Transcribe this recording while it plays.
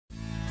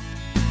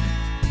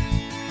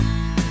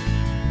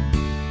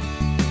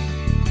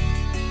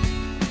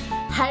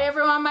Hey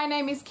everyone, my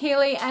name is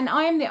Keely and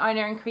I am the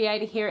owner and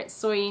creator here at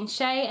Soy and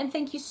Shea, and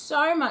thank you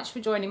so much for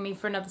joining me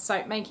for another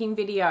soap making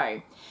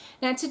video.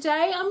 Now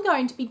today I'm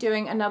going to be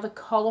doing another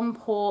column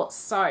pour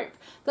soap.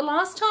 The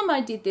last time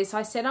I did this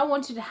I said I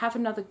wanted to have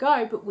another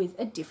go but with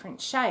a different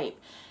shape.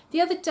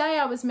 The other day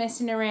I was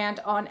messing around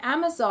on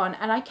Amazon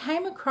and I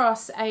came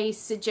across a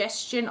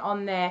suggestion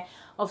on there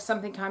of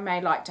something I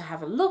may like to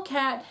have a look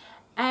at,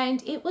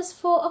 and it was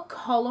for a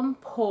column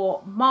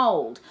pour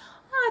mold.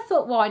 I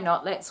thought, why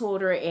not, let's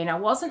order it in. I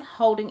wasn't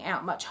holding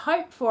out much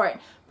hope for it,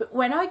 but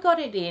when I got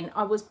it in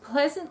I was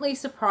pleasantly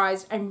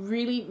surprised and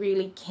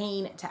really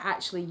keen to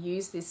actually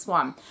use this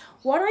one.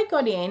 What I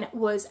got in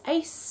was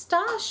a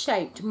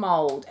star-shaped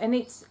mold, and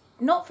it's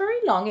not very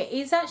long. It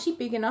is actually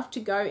big enough to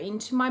go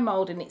into my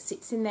mold and it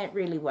sits in there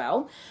really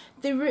well.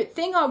 The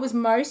thing I was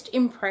most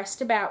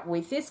impressed about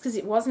with this, because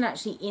it wasn't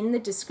actually in the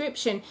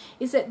description,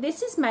 is that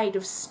this is made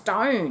of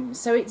stone.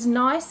 So it's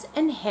nice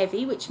and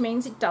heavy, which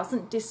means it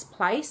doesn't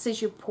displace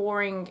as you're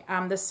pouring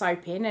the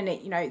soap in. And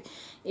it, you know,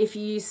 if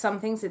you use some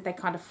things that they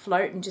kind of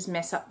float and just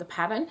mess up the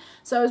pattern.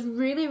 So I was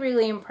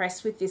really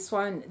impressed with this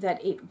one,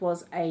 that it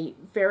was a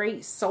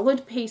very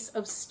solid piece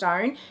of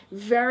stone,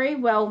 very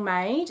well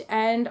made,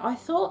 and I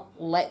thought,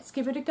 let's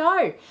give it a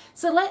go.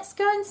 So let's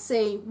go and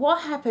see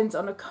what happens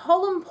on a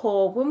column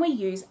pour when we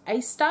use a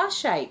star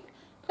shape.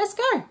 Let's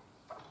go.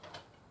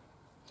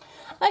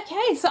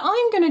 Okay, so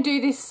I'm going to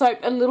do this soap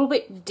a little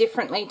bit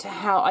differently to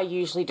how I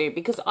usually do,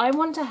 because I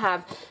want to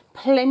have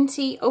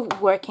plenty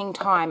of working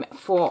time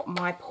for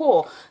my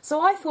pour.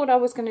 So I thought I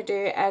was going to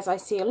do as I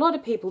see a lot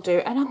of people do,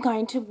 and I'm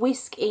going to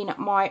whisk in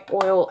my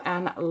oil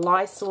and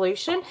lye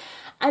solution,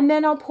 and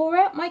then I'll pour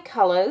out my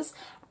colours.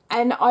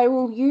 And I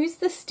will use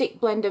the stick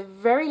blender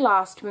very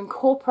last to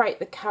incorporate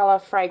the colour,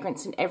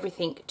 fragrance and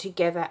everything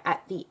together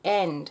at the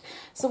end.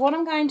 So what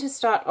I'm going to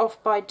start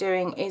off by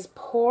doing is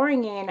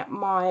pouring in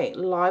my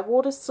lye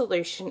water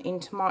solution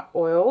into my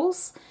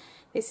oils.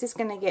 This is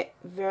going to get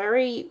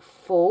very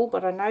full,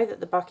 but I know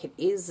that the bucket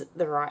is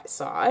the right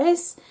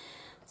size.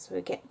 So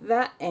we get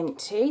that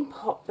empty,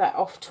 pop that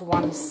off to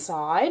one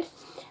side,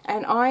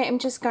 and I am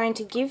just going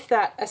to give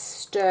that a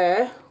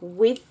stir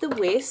with the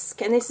whisk,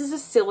 and this is a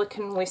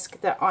silicone whisk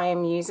that I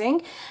am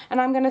using,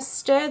 and I'm going to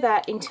stir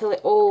that until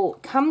it all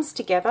comes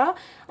together,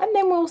 and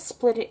then we'll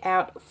split it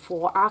out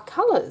for our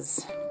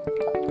colours.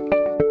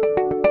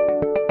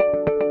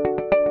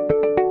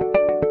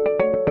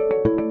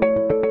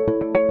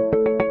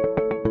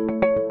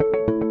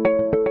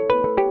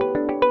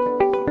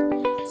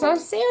 So I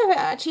see I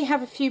actually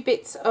have a few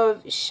bits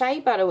of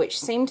Shea Butter which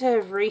seem to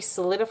have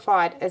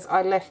re-solidified as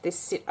I left this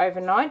sit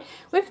overnight.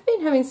 We've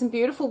been having some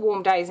beautiful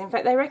warm days. In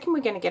fact, they reckon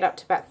we're going to get up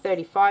to about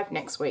 35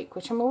 next week,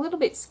 which I'm a little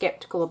bit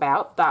skeptical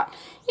about, but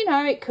you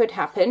know, it could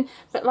happen.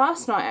 But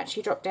last night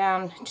actually dropped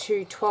down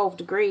to 12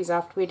 degrees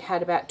after we'd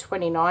had about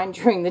 29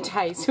 during the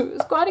day, so it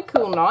was quite a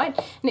cool night,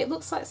 and it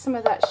looks like some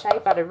of that Shea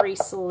Butter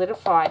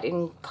re-solidified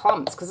in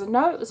clumps, because I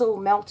know it was all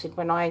melted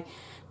when I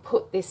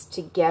put this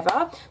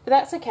together, but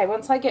that's okay.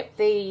 Once I get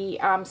the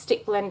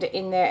stick blender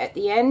in there at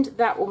the end,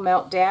 that will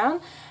melt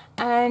down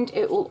and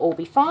it will all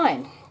be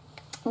fine.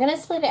 I'm going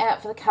to split it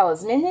out for the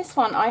colours, and in this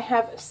one I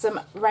have some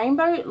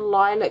Rainbow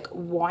Lilac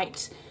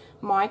White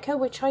mica,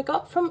 which I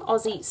got from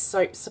Aussie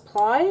Soap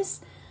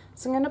Supplies.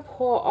 So I'm going to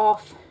pour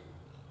off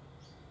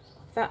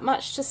that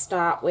much to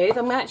start with.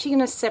 I'm actually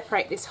going to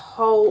separate this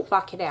whole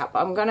bucket out,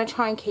 but I'm going to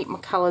try and keep my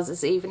colours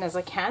as even as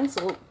I can,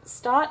 so we'll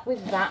start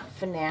with that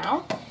for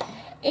now.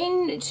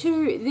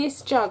 Into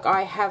this jug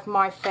I have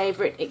my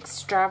favourite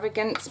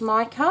Extravagance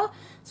mica,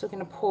 so we're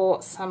going to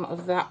pour some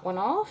of that one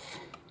off.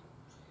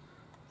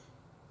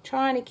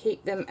 Trying to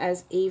keep them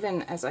as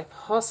even as I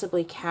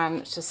possibly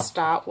can to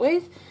start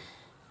with.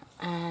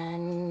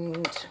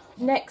 And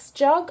next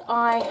jug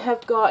I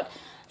have got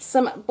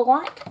some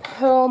Black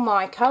Pearl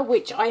mica,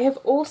 which I have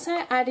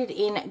also added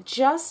in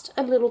just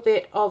a little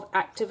bit of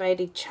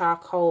activated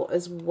charcoal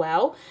as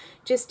well,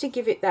 just to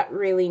give it that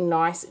really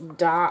nice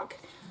dark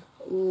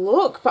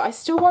look, but I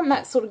still want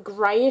that sort of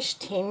greyish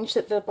tinge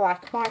that the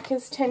black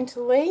micas tend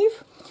to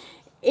leave.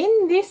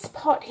 In this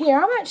pot here,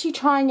 I'm actually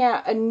trying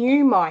out a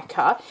new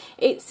mica.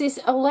 It's this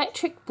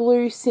electric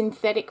blue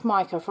synthetic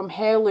mica from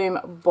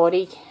Heirloom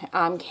Body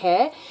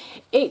Care.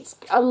 It's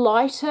a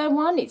lighter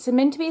one. It's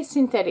meant to be a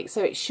synthetic,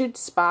 so it should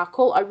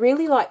sparkle. I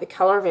really like the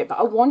colour of it, but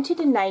I wanted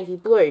a navy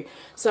blue.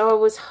 So I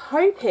was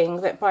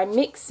hoping that by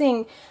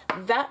mixing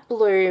that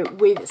blue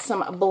with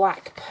some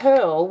Black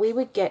Pearl, we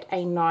would get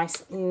a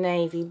nice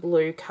navy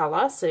blue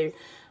colour. So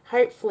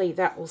hopefully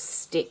that will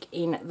stick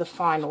in the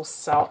final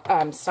soap.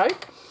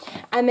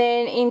 And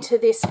then into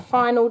this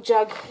final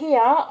jug here,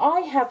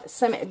 I have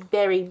some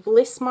Berry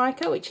Bliss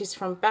mica, which is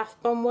from Bath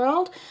Bomb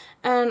World,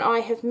 and I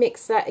have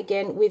mixed that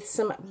again with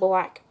some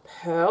Black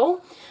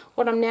Pearl.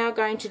 What I'm now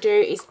going to do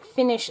is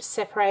finish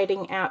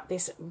separating out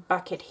this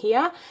bucket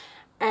here,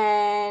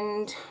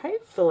 and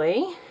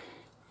hopefully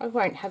I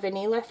won't have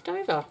any left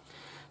over.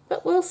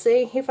 But we'll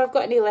see. If I've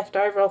got any left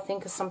over, I'll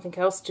think of something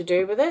else to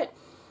do with it.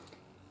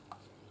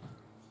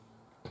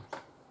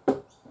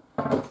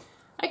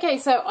 Okay,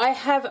 so I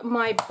have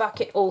my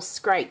bucket all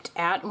scraped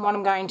out, and what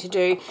I'm going to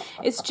do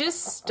is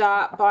just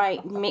start by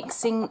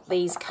mixing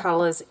these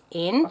colours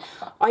in.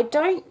 I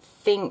don't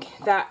think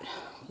that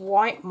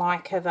white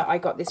mica that I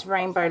got, this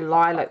rainbow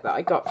lilac that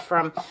I got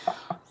from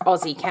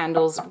Aussie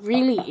Candles,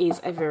 really is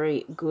a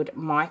very good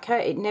mica.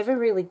 It never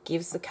really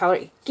gives the colour.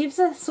 It gives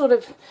a sort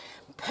of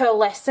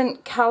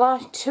pearlescent colour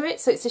to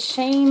it, so it's a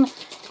sheen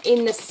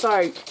in the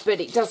soap,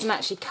 but it doesn't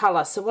actually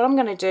colour. So what I'm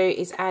going to do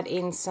is add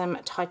in some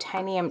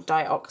titanium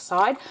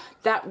dioxide.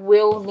 That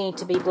will need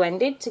to be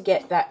blended to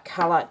get that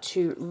colour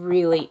to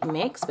really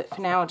mix, but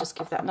for now I'll just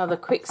give that another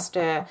quick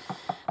stir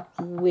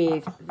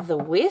with the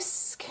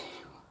whisk.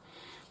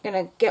 I'm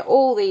going to get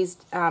all these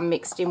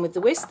mixed in with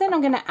the whisk, then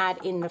I'm going to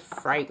add in the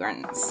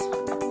fragrance.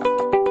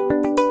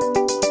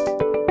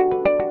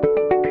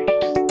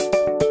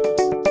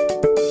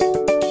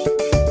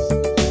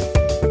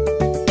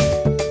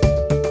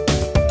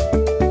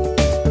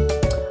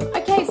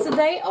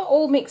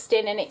 All mixed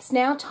in, and it's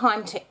now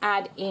time to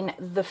add in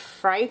the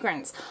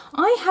fragrance.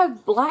 I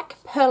have black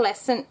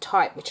pearlescent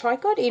type, which I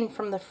got in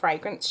from the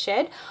fragrance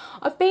shed.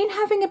 I've been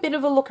having a bit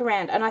of a look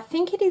around, and I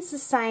think it is the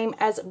same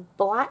as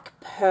black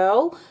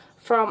pearl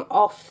from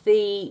off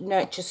the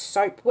Nurture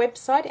Soap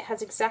website. It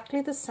has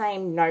exactly the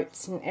same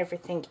notes and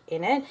everything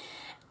in it,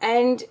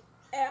 and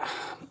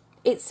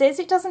it says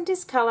it doesn't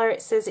discolor,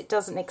 it says it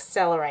doesn't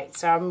accelerate,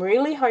 so I'm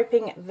really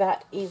hoping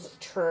that is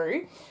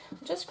true.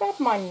 Just grab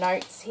my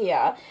notes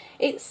here.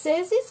 It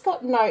says it's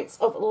got notes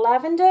of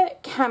lavender,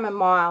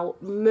 chamomile,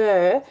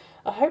 myrrh,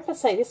 I hope I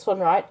say this one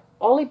right,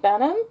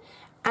 olibanum,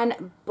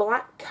 and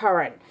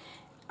blackcurrant.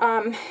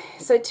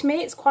 So to me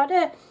it's quite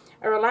a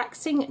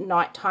relaxing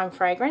nighttime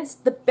fragrance.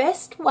 The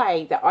best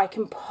way that I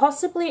can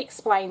possibly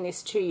explain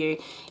this to you,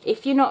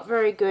 if you're not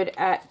very good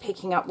at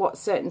picking up what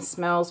certain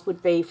smells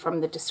would be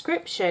from the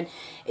description,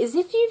 is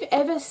if you've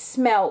ever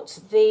smelt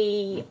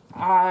the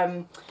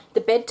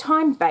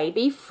Bedtime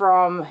Baby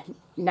from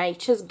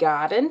Nature's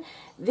Garden.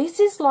 This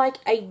is like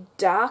a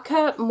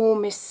darker, more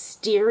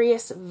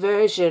mysterious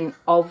version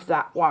of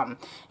that one.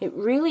 It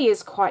really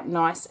is quite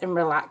nice and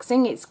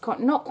relaxing. It's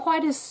not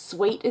quite as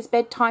sweet as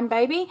Bedtime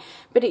Baby,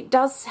 but it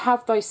does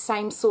have those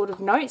same sort of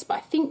notes. But I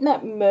think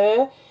that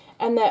myrrh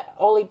and that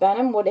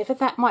olibanum, whatever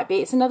that might be,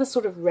 it's another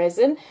sort of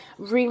resin,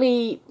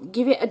 really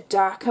give it a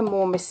darker,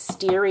 more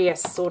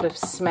mysterious sort of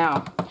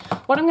smell.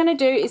 What I'm going to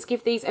do is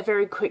give these a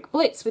very quick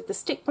blitz with the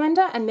stick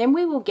blender, and then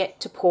we will get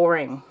to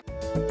pouring.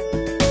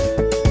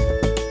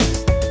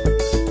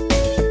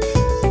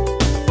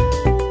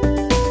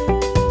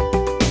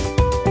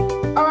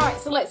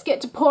 Let's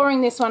get to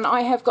pouring this one.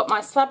 I have got my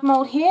slab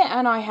mold here,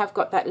 and I have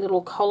got that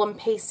little column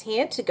piece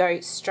here to go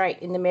straight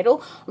in the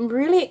middle. I'm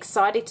really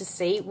excited to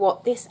see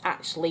what this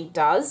actually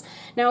does.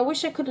 Now I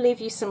wish I could leave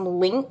you some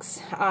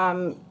links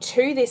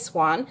to this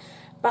one,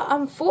 but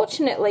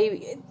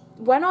unfortunately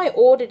when I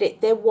ordered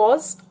it there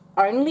was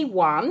only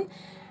one,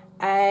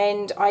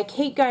 and I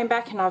keep going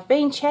back and I've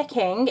been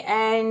checking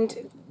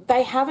and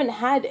they haven't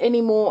had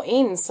any more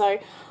in, so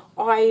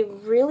I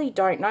really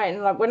don't know.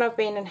 And like when I've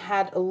been and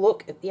had a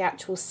look at the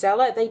actual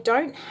seller, they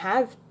don't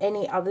have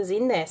any others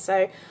in there,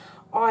 so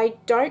I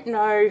don't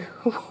know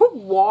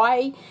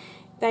why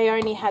they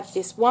only had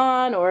this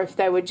one, or if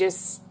they were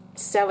just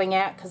selling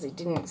out because it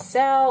didn't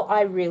sell.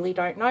 I really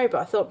don't know, but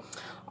I thought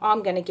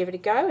I'm going to give it a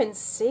go and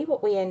see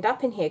what we end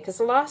up in here, because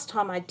the last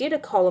time I did a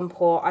column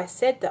pour I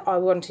said that I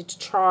wanted to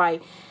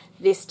try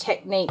this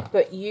technique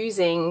but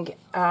using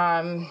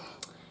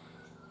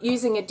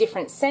a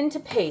different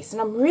centerpiece,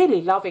 and I'm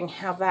really loving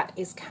how that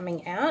is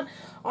coming out.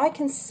 I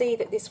can see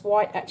that this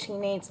white actually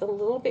needs a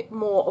little bit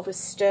more of a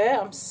stir.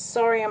 I'm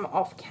sorry I'm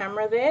off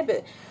camera there,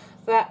 but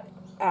that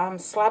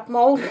slab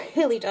mold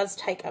really does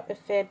take up a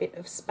fair bit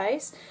of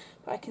space.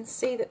 But I can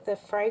see that the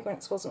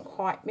fragrance wasn't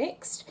quite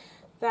mixed.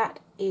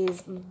 That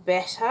is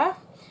better.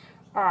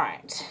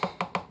 Alright,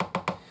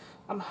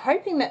 I'm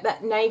hoping that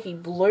that navy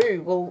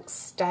blue will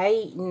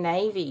stay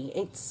navy.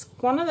 It's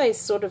one of those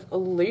sort of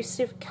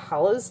elusive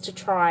colours to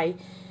try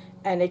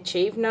and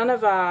achieve. None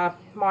of our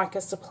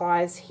mica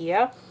suppliers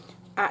here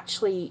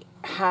actually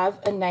have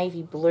a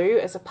navy blue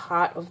as a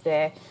part of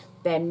their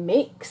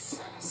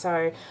mix.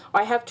 So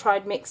I have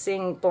tried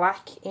mixing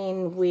black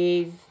in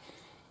with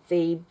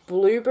the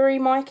blueberry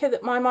mica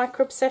that my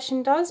Mica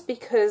Obsession does,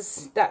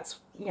 because that's,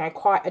 you know,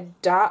 quite a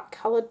dark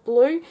coloured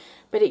blue,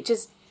 but it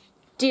just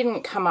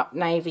didn't come up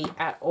navy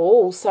at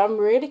all. So I'm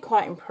really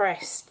quite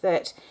impressed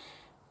that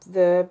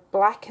the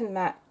black and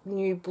that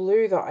new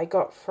blue that I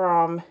got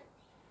from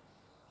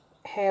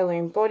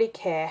Heirloom Body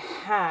Care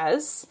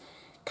has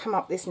come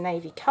up this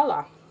navy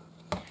colour.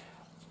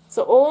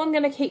 So all I'm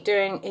going to keep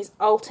doing is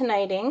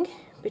alternating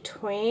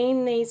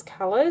between these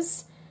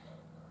colours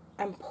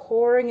and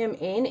pouring them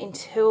in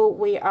until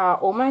we are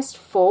almost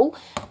full,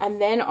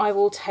 and then I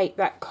will take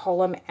that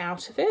column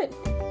out of it.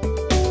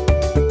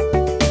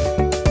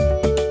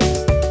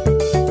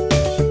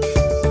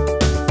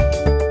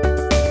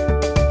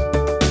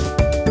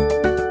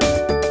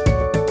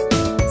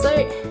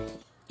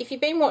 If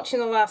you've been watching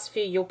the last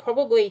few, you'll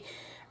probably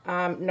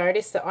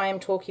notice that I am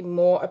talking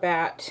more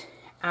about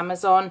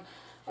Amazon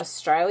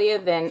Australia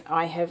than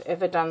I have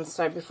ever done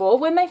so before.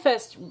 When they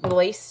first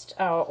released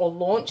or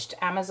launched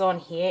Amazon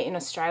here in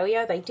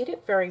Australia, they did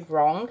it very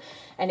wrong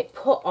and it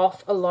put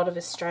off a lot of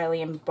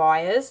Australian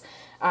buyers.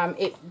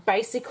 It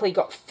basically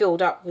got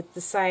filled up with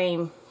the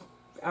same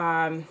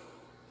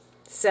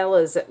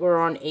sellers that were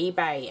on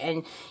eBay,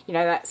 and you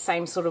know, that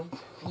same sort of,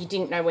 you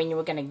didn't know when you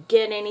were going to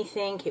get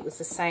anything. It was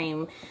the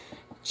same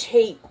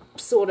cheap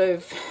sort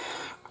of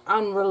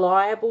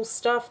unreliable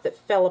stuff that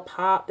fell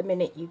apart the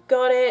minute you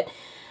got it.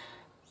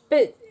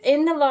 But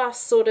in the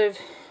last sort of,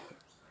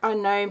 I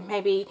don't know,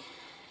 maybe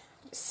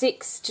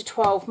 6 to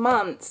 12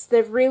 months,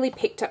 they've really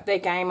picked up their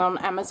game on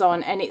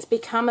Amazon, and it's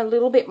become a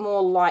little bit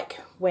more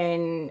like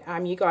when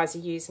you guys are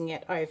using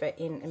it over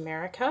in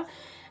America.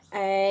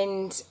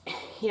 And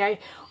you know,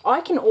 I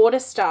can order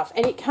stuff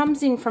and it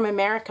comes in from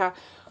America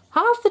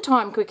half the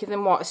time quicker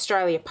than what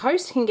Australia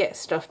Post can get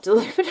stuff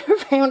delivered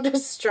around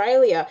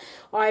Australia.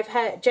 I've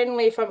had,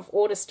 generally if I've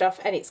ordered stuff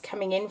and it's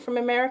coming in from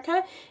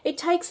America, it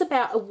takes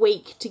about a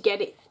week to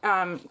get it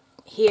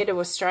here to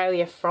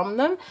Australia from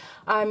them.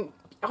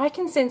 I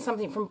can send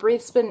something from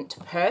Brisbane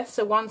to Perth,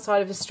 so one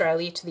side of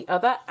Australia to the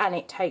other, and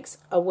it takes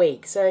a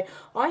week. So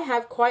I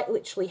have quite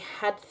literally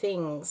had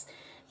things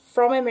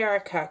from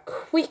America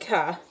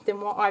quicker than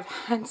what I've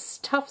had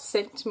stuff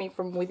sent to me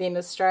from within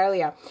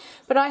Australia.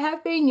 But I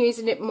have been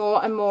using it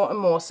more and more and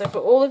more. So for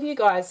all of you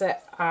guys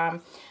that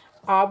are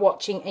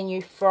watching and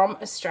you from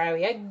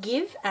Australia,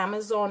 give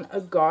Amazon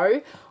a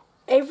go.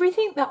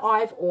 Everything that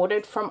I've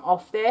ordered from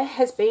off there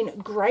has been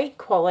great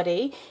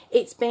quality.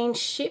 It's been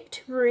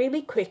shipped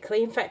really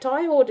quickly. In fact,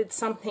 I ordered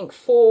something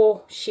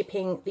for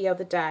shipping the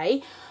other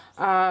day.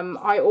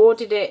 I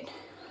ordered it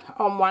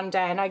on one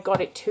day and I got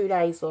it 2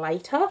 days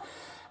later.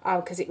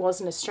 Because it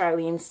was an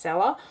Australian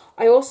seller.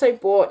 I also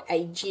bought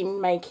a gin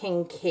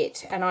making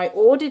kit and I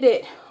ordered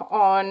it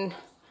on,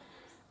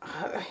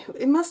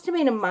 it must have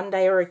been a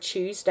Monday or a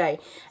Tuesday,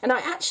 and I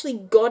actually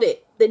got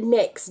it the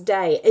next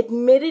day.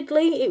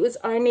 Admittedly, it was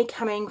only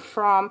coming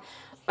from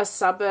a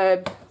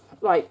suburb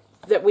like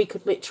that we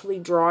could literally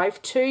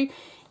drive to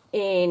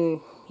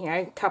in, you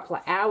know, a couple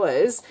of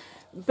hours,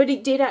 but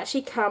it did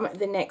actually come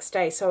the next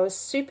day, so I was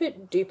super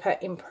duper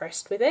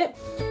impressed with it.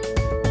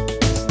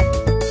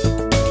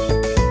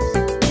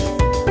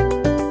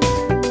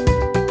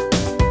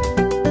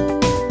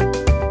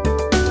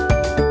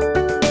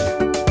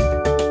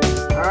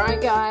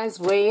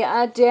 We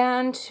are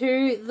down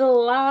to the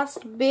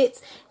last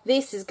bits.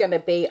 This is going to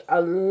be a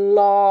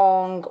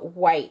long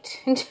wait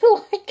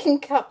until I can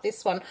cut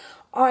this one.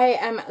 I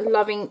am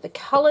loving the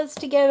colours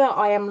together.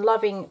 I am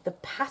loving the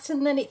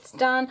pattern that it's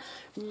done.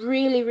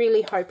 Really,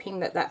 really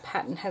hoping that that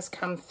pattern has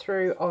come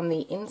through on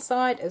the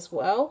inside as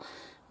well.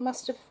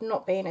 Must have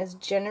not been as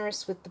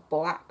generous with the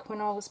black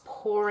when I was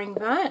pouring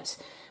that.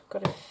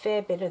 Got a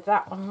fair bit of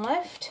that one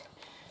left.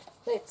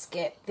 Let's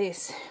get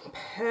this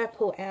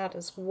purple out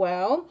as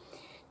well.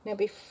 Now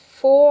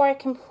before I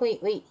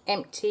completely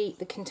empty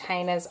the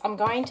containers, I'm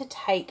going to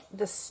take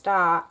the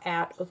star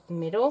out of the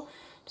middle.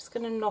 Just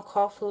going to knock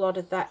off a lot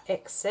of that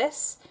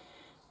excess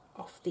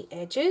off the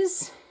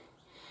edges.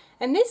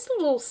 And this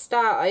little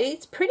star,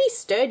 it's pretty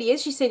sturdy.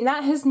 As you've seen,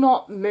 that has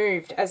not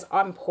moved as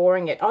I'm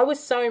pouring it. I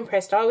was so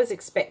impressed. I was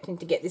expecting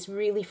to get this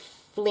really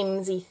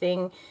flimsy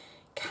thing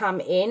come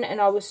in,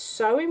 and I was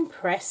so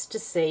impressed to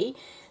see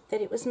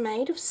that it was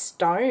made of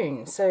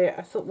stone. So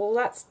I thought, well,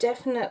 that's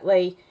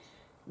definitely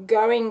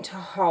going to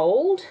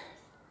hold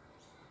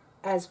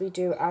as we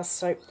do our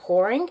soap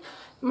pouring.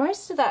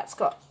 Most of that's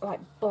got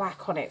like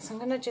black on it, so I'm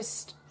going to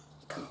just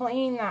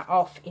clean that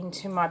off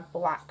into my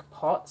black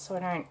pot so I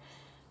don't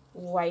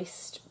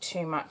waste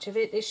too much of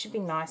it. This should be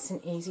nice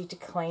and easy to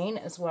clean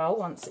as well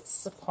once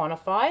it's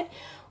saponified.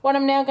 What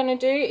I'm now going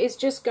to do is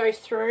just go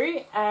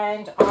through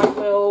and I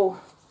will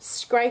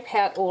scrape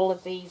out all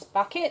of these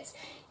buckets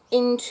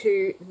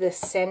into the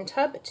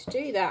center, but to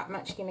do that I'm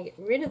actually going to get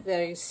rid of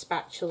those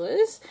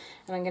spatulas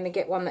and I'm going to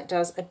get one that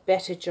does a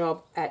better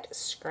job at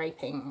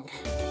scraping.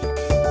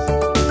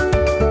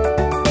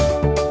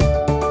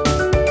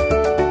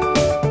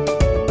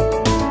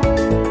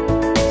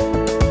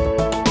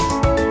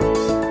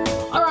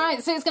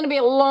 So it's going to be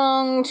a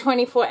long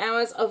 24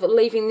 hours of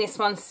leaving this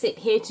one sit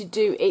here to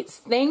do its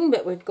thing,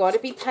 but we've got to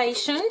be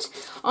patient.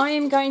 I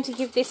am going to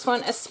give this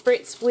one a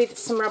spritz with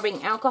some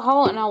rubbing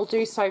alcohol, and I'll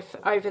do so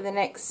over the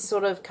next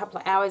sort of couple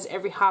of hours.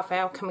 Every half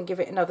hour come and give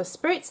it another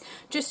spritz,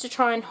 just to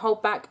try and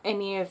hold back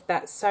any of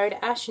that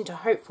soda ash and to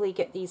hopefully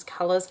get these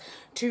colours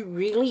to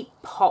really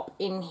pop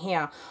in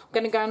here. I'm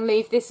going to go and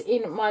leave this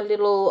in my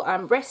little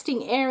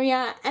resting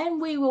area,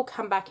 and we will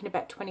come back in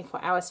about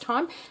 24 hours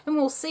time and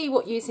we'll see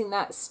what using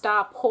that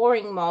star pouring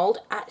mold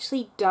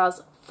actually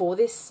does for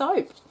this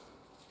soap.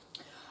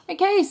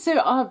 Okay, so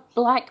our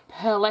black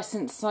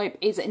pearlescent soap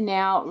is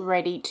now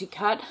ready to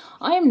cut.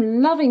 I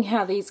am loving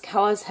how these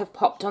colours have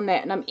popped on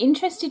there, and I'm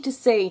interested to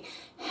see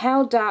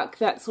how dark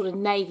that sort of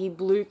navy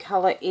blue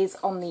colour is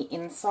on the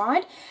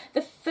inside.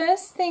 The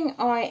first thing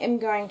I am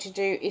going to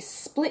do is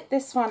split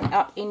this one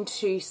up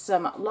into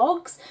some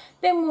logs,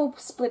 then we'll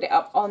split it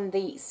up on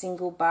the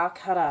single bar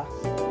cutter.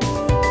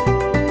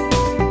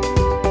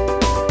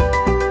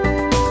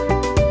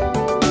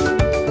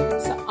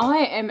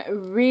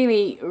 am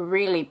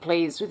really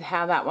pleased with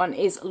how that one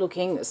is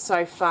looking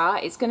so far.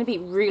 It's going to be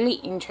really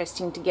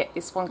interesting to get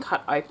this one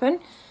cut open.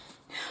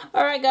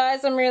 Alright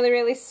guys, I'm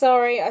really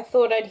sorry. I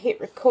thought I'd hit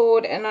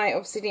record and I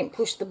obviously didn't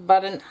push the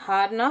button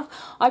hard enough.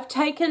 I've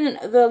taken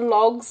the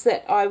logs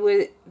that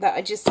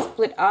I just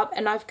split up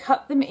and I've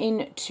cut them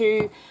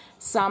into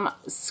some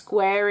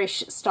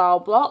squarish style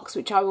blocks,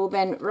 which I will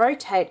then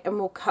rotate and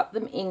will cut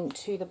them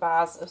into the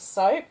bars of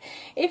soap.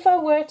 If I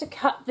were to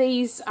cut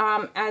these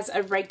as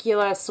a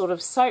regular sort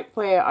of soap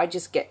where I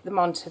just get them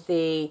onto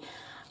the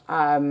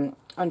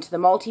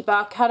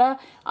multi-bar cutter,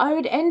 I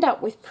would end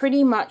up with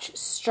pretty much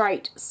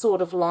straight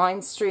sort of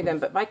lines through them,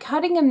 but by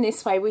cutting them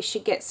this way we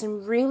should get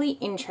some really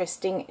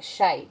interesting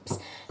shapes.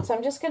 So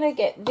I'm just going to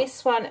get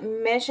this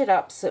one measured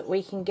up so that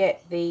we can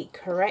get the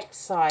correct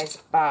size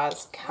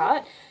bars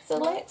cut. So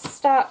let's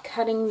start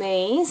cutting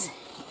these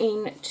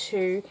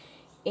into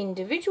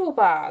individual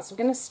bars. We're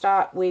going to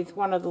start with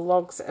one of the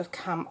logs that have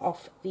come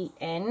off the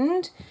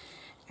end,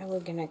 and we're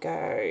going to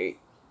go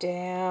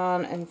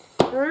down and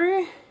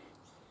through.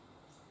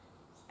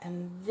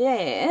 And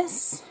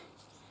this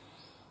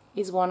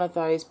is one of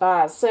those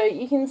bars. So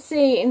you can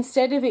see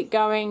instead of it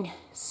going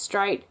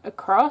straight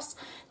across,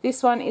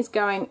 this one is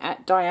going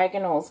at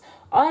diagonals.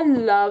 I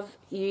love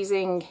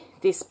using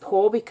this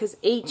pour because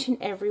each and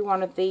every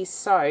one of these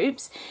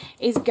soaps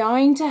is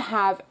going to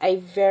have a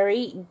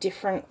very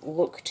different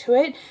look to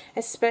it,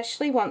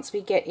 especially once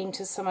we get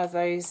into some of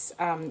those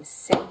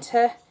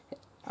center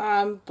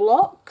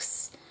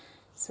blocks.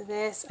 So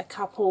there's a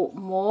couple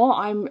more.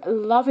 I'm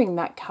loving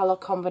that color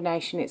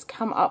combination. It's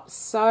come up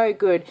so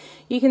good.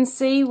 You can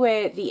see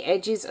where the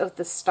edges of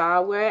the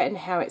star were and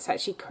how it's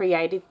actually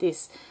created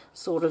this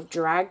sort of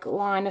drag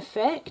line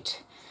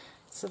effect.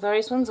 So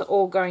those ones are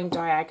all going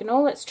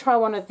diagonal. Let's try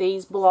one of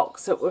these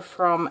blocks that were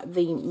from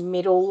the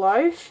middle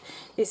loaf.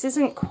 This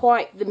isn't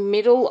quite the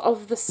middle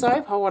of the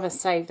soap. I want to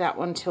save that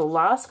one till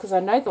last because I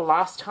know the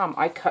last time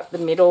I cut the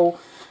middle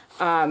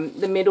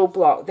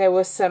block there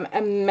were some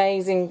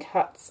amazing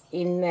cuts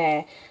in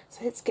there.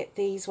 So let's get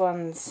these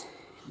ones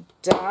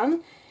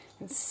done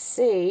and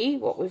see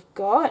what we've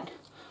got.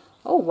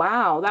 Oh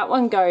wow, that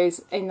one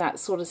goes in that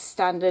sort of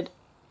standard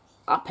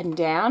up and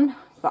down,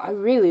 but I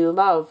really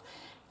love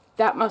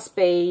that. Must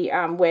be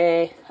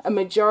where a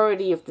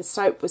majority of the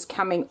soap was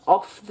coming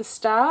off the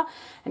star,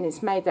 and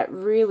it's made that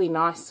really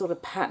nice sort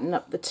of pattern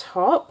up the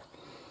top.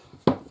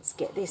 Let's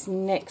get this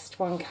next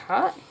one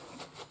cut.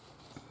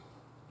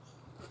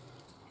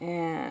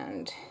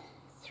 And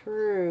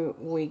through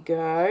we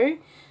go.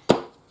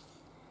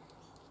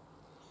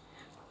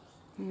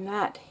 And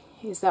that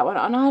is that one.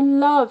 And I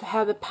love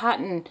how the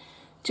pattern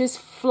just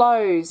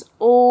flows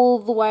all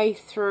the way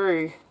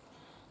through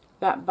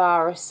that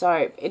bar of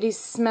soap. It is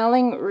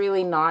smelling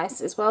really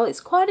nice as well.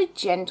 It's quite a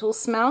gentle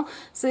smell.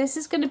 So this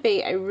is going to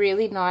be a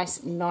really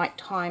nice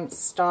nighttime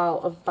style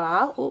of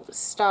bar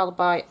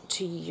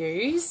to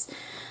use.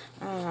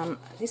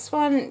 This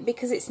one,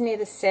 because it's near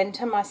the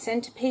center, my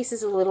centerpiece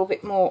is a little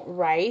bit more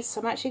raised,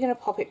 so I'm actually going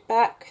to pop it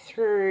back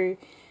through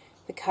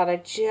the cutter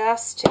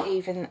just to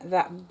even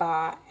that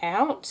bar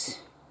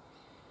out.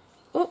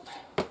 Oop,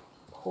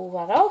 pull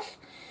that off.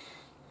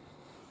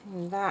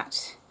 And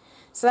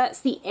so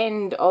that's the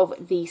end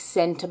of the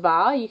center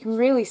bar. You can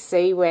really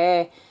see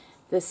where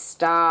the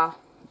star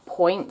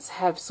points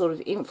have sort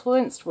of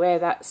influenced where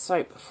that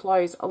soap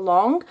flows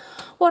along.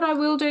 What I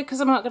will do,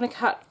 because I'm not going to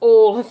cut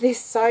all of this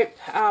soap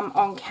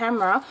on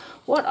camera,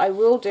 what I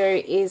will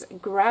do is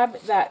grab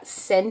that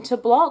center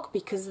block,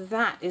 because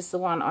that is the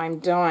one I'm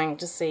dying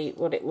to see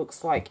what it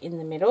looks like in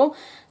the middle.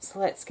 So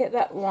let's get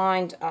that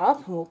lined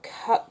up and we'll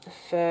cut the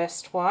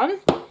first one.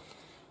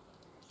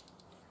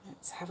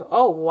 Let's have it.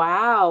 Oh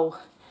wow,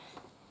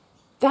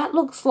 that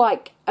looks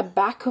like a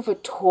back of a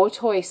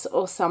tortoise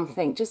or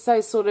something, just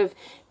those sort of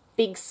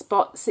big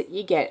spots that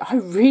you get. I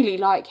really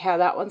like how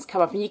that one's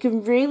come up, and you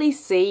can really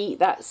see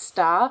that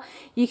star.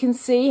 You can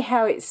see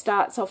how it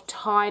starts off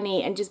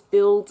tiny and just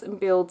builds and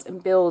builds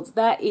and builds.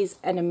 That is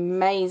an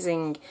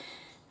amazing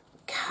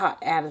cut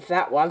out of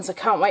that one. So I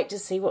can't wait to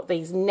see what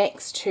these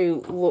next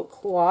two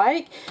look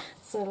like.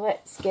 So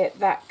let's get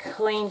that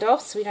cleaned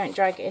off so we don't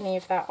drag any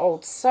of that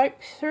old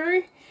soap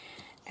through,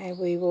 and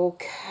we will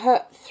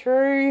cut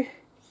through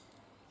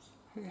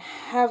and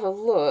have a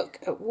look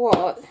at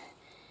what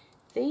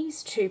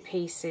these two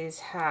pieces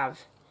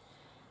have.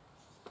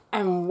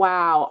 And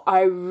wow,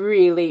 I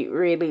really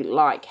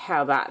like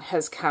how that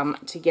has come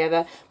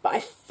together. But I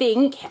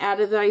think out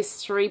of those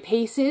three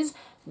pieces,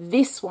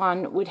 this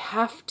one would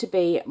have to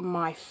be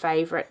my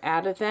favorite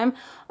out of them.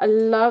 I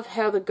love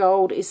how the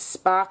gold is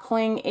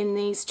sparkling in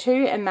these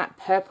two, and that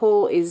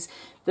purple is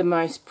the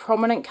most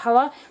prominent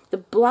color. The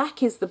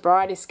black is the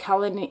brightest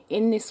color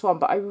in this one,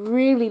 but I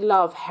really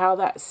love how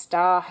that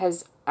star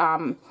has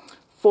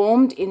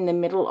formed in the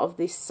middle of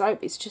this soap.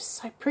 It's just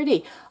so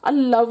pretty. I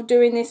love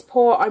doing this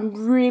pour. I'm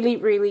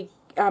really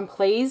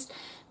pleased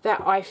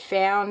that I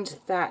found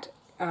that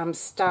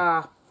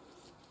star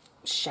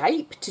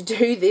shape to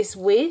do this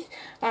with.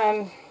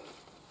 I'm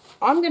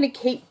going to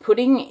keep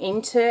putting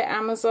into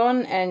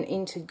Amazon and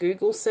into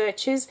Google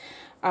searches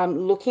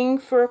looking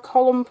for a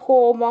column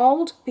pour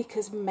mold,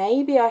 because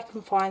maybe I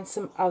can find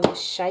some other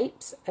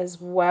shapes as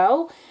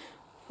well.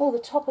 Well, the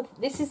top of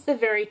this is the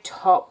very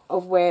top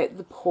of where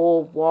the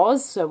pour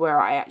was, so where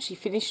I actually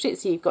finished it.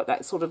 So you've got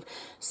that sort of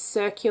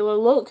circular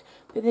look,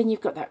 but then you've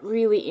got that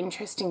really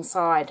interesting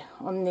side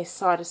on this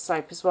side of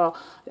soap as well.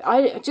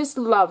 I just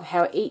love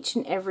how each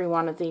and every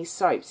one of these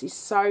soaps is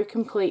so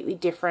completely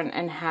different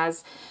and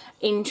has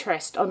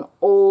interest on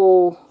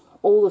all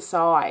the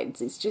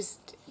sides. It's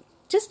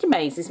just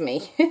amazes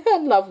me. I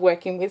love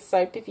working with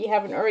soap, if you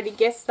haven't already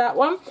guessed that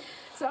one.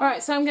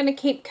 Alright, so I'm going to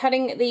keep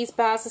cutting these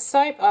bars of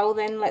soap. I will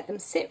then let them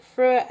sit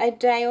for a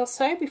day or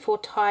so before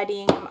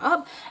tidying them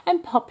up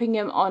and popping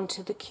them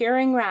onto the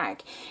curing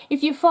rack.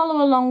 If you follow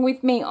along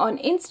with me on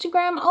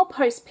Instagram, I'll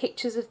post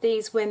pictures of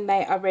these when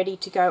they are ready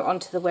to go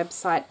onto the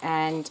website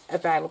and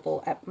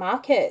available at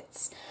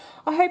markets.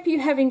 I hope you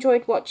have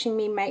enjoyed watching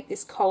me make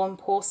this column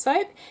pour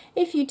soap.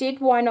 If you did,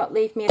 why not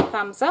leave me a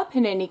thumbs up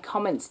and any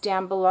comments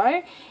down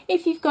below.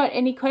 If you've got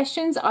any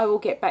questions, I will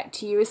get back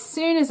to you as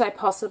soon as I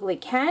possibly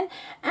can.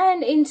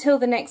 And until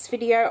the next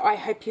video, I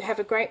hope you have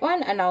a great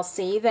one, and I'll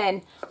see you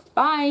then.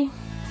 Bye!